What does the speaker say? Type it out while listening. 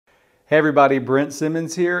Hey everybody, Brent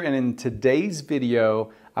Simmons here, and in today's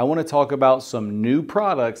video, I want to talk about some new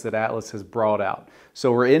products that Atlas has brought out.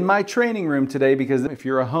 So we're in my training room today because if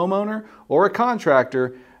you're a homeowner or a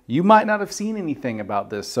contractor, you might not have seen anything about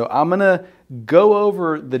this. So I'm going to go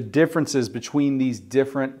over the differences between these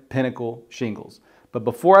different Pinnacle shingles. But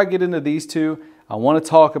before I get into these two, I want to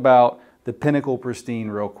talk about the Pinnacle Pristine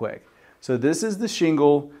real quick. So this is the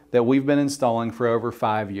shingle that we've been installing for over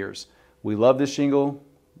 5 years. We love this shingle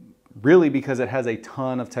really because it has a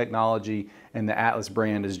ton of technology and the Atlas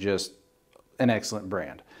brand is just an excellent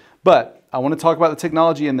brand. But I want to talk about the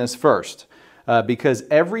technology in this first because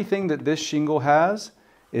everything that this shingle has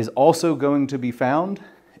is also going to be found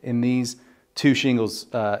in these two shingles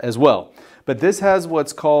as well. But this has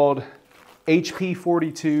what's called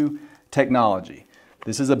HP42 technology.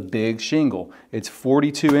 This is a big shingle. It's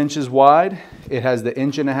 42 inches wide. It has the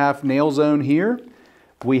 1.5 inch nail zone here.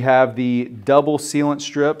 We have the double sealant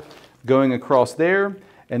strip going across there,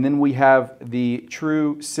 and then we have the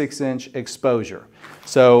true 6-inch exposure.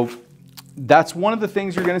 So that's one of the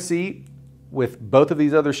things you're going to see with both of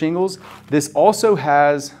these other shingles. This also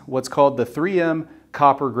has what's called the 3M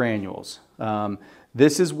copper granules.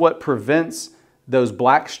 This is what prevents those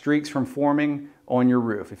black streaks from forming on your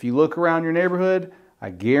roof. If you look around your neighborhood,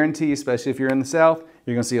 I guarantee, especially if you're in the South,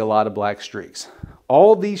 you're going to see a lot of black streaks.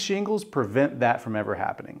 All these shingles prevent that from ever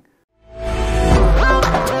happening.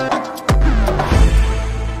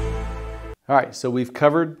 All right, so we've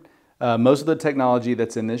covered most of the technology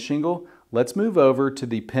that's in this shingle. Let's move over to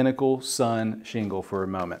the Pinnacle Sun shingle for a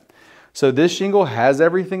moment. So this shingle has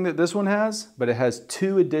everything that this one has, but it has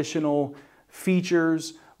 2 additional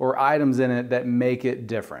features or items in it that make it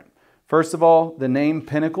different. First of all, the name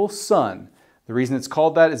Pinnacle Sun. The reason it's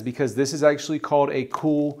called that is because this is actually called a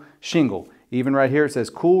cool shingle. Even right here it says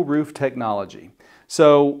cool roof technology.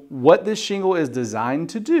 So what this shingle is designed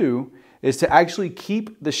to do is to actually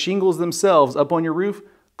keep the shingles themselves up on your roof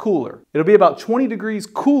cooler. It'll be about 20 degrees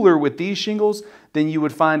cooler with these shingles than you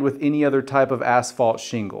would find with any other type of asphalt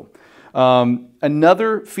shingle.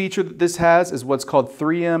 Another feature that this has is what's called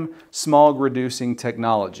 3M smog reducing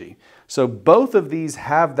technology. So both of these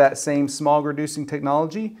have that same smog reducing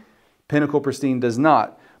technology. Pinnacle Pristine does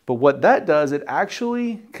not. But what that does, it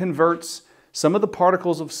actually converts some of the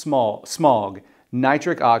particles of smog,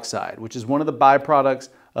 nitric oxide, which is one of the byproducts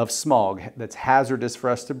of smog that's hazardous for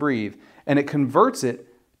us to breathe, and it converts it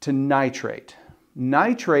to nitrate.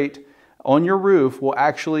 Nitrate on your roof will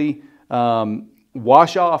actually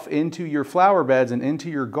wash off into your flower beds and into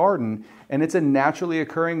your garden, and it's a naturally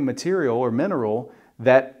occurring material or mineral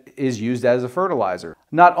that is used as a fertilizer.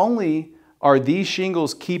 Not only are these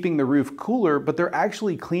shingles keeping the roof cooler, but they're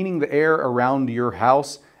actually cleaning the air around your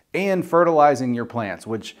house and fertilizing your plants,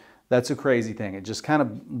 which that's a crazy thing. It just kind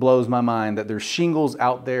of blows my mind that there's shingles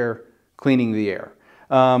out there cleaning the air.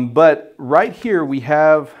 But right here we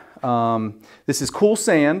have, this is cool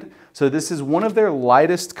sand. So this is one of their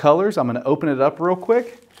lightest colors. I'm going to open it up real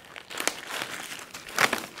quick.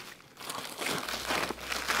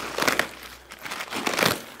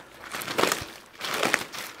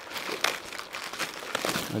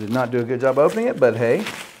 I did not do a good job opening it, but hey.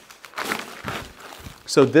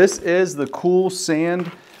 So this is the cool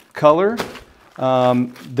sand color.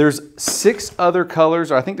 There's 6 other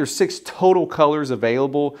colors, or I think there's 6 total colors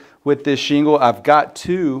available with this shingle. I've got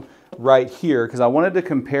 2 right here because I wanted to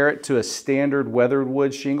compare it to a standard weathered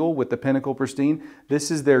wood shingle with the Pinnacle Pristine.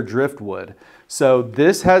 This is their driftwood. So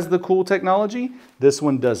this has the cool technology. This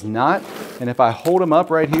one does not. And if I hold them up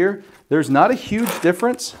right here, there's not a huge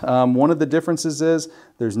difference. One of the differences is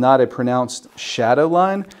there's not a pronounced shadow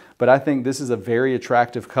line, but I think this is a very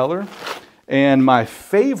attractive color. And my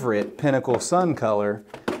favorite Pinnacle Sun color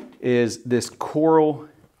is this Coral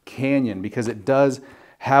Canyon because it does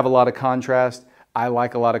have a lot of contrast. I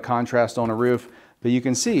like a lot of contrast on a roof, but you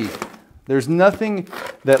can see there's nothing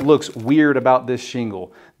that looks weird about this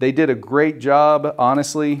shingle. They did a great job,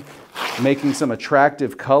 honestly, making some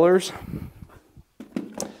attractive colors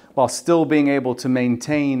while still being able to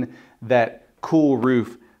maintain that cool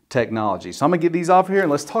roof technology. So I'm gonna get these off here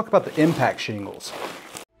and let's talk about the impact shingles.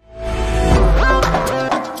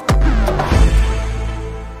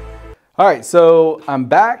 All right, so I'm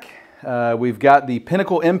back. We've got the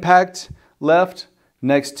Pinnacle Impact left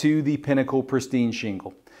next to the Pinnacle Pristine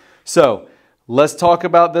shingle. So let's talk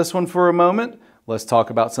about this one for a moment. Let's talk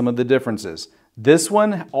about some of the differences. This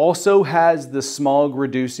one also has the smog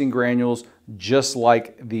reducing granules just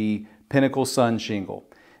like the Pinnacle Sun shingle.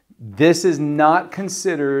 This is not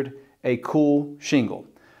considered a cool shingle.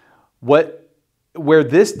 Where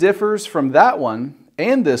this differs from that one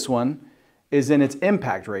and this one is in its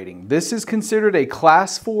impact rating. This is considered a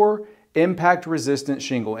class 4 impact resistant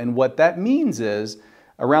shingle. And what that means is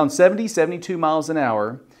around 70, 72 miles an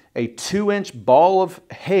hour, a 2-inch ball of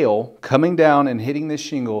hail coming down and hitting this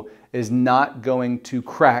shingle is not going to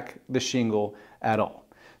crack the shingle at all.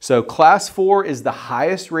 So class 4 is the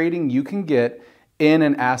highest rating you can get in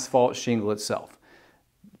an asphalt shingle itself.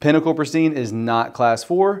 Pinnacle Pristine is not class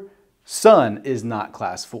 4. Sun is not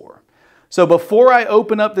class 4. So before I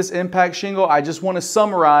open up this impact shingle, I just want to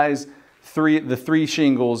summarize the three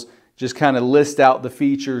shingles, just kind of list out the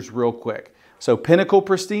features real quick. So Pinnacle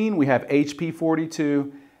Pristine, we have HP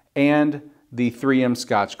 42 and the 3M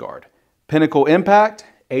Scotch Guard. Pinnacle Impact,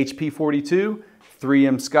 HP 42,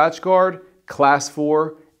 3M Scotch Guard, class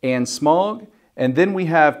 4 and smog. And then we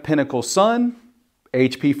have Pinnacle Sun,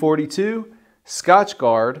 HP 42, Scotch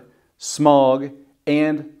Guard, smog,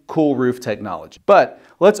 and cool roof technology. But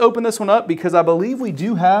let's open this one up because I believe we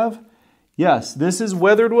do have, yes, this is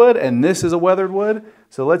weathered wood and this is a weathered wood.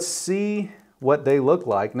 So let's see what they look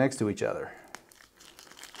like next to each other.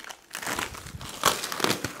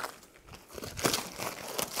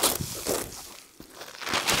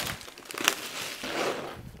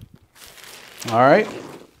 All right.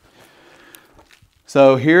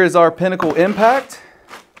 So here is our Pinnacle Impact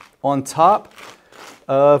on top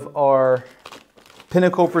of our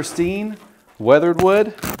Pinnacle Pristine weathered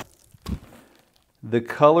wood. The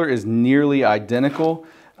color is nearly identical.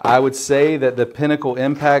 I would say that the Pinnacle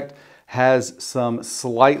Impact has some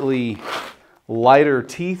slightly lighter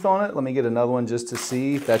teeth on it. Let me get another one just to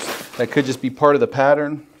see if that could just be part of the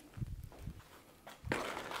pattern.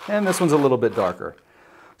 And this one's a little bit darker.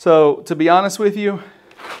 So to be honest with you,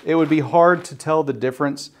 it would be hard to tell the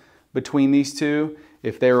difference between these two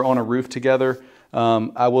if they were on a roof together.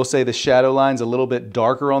 I will say the shadow line's a little bit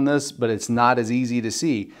darker on this, but it's not as easy to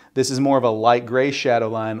see. This is more of a light gray shadow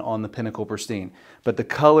line on the Pinnacle Pristine, but the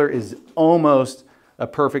color is almost a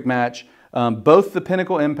perfect match. Both the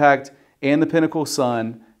Pinnacle Impact and the Pinnacle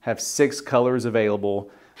Sun have 6 colors available.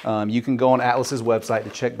 You can go on Atlas's website to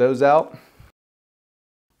check those out.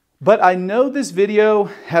 But I know this video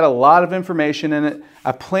had a lot of information in it.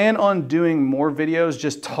 I plan on doing more videos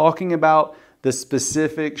just talking about the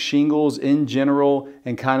specific shingles in general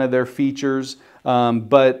and kind of their features.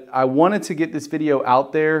 But I wanted to get this video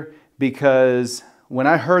out there because when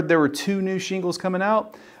I heard there were 2 new shingles coming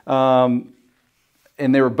out and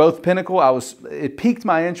they were both Pinnacle, it piqued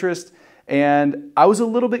my interest and I was a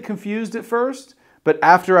little bit confused at first. But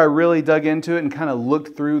after I really dug into it and kind of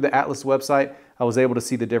looked through the Atlas website, I was able to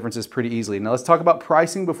see the differences pretty easily. Now let's talk about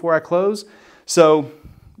pricing before I close. So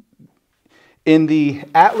in the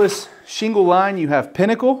Atlas shingle line, you have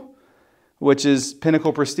Pinnacle, which is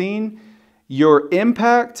Pinnacle Pristine. Your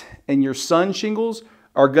Impact and your Sun shingles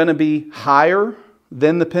are going to be higher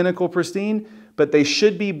than the Pinnacle Pristine, but they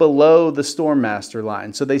should be below the StormMaster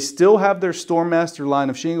line. So they still have their StormMaster line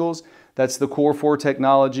of shingles. That's the Core 4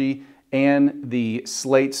 technology and the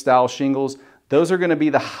slate style shingles. Those are going to be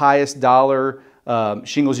the highest dollar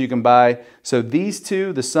shingles you can buy. So these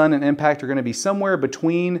two, the Sun and Impact, are going to be somewhere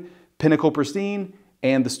between Pinnacle Pristine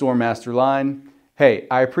and the StormMaster line. Hey,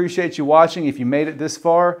 I appreciate you watching. If you made it this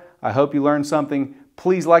far, I hope you learned something.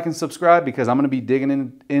 Please like and subscribe because I'm going to be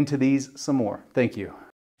digging into these some more. Thank you.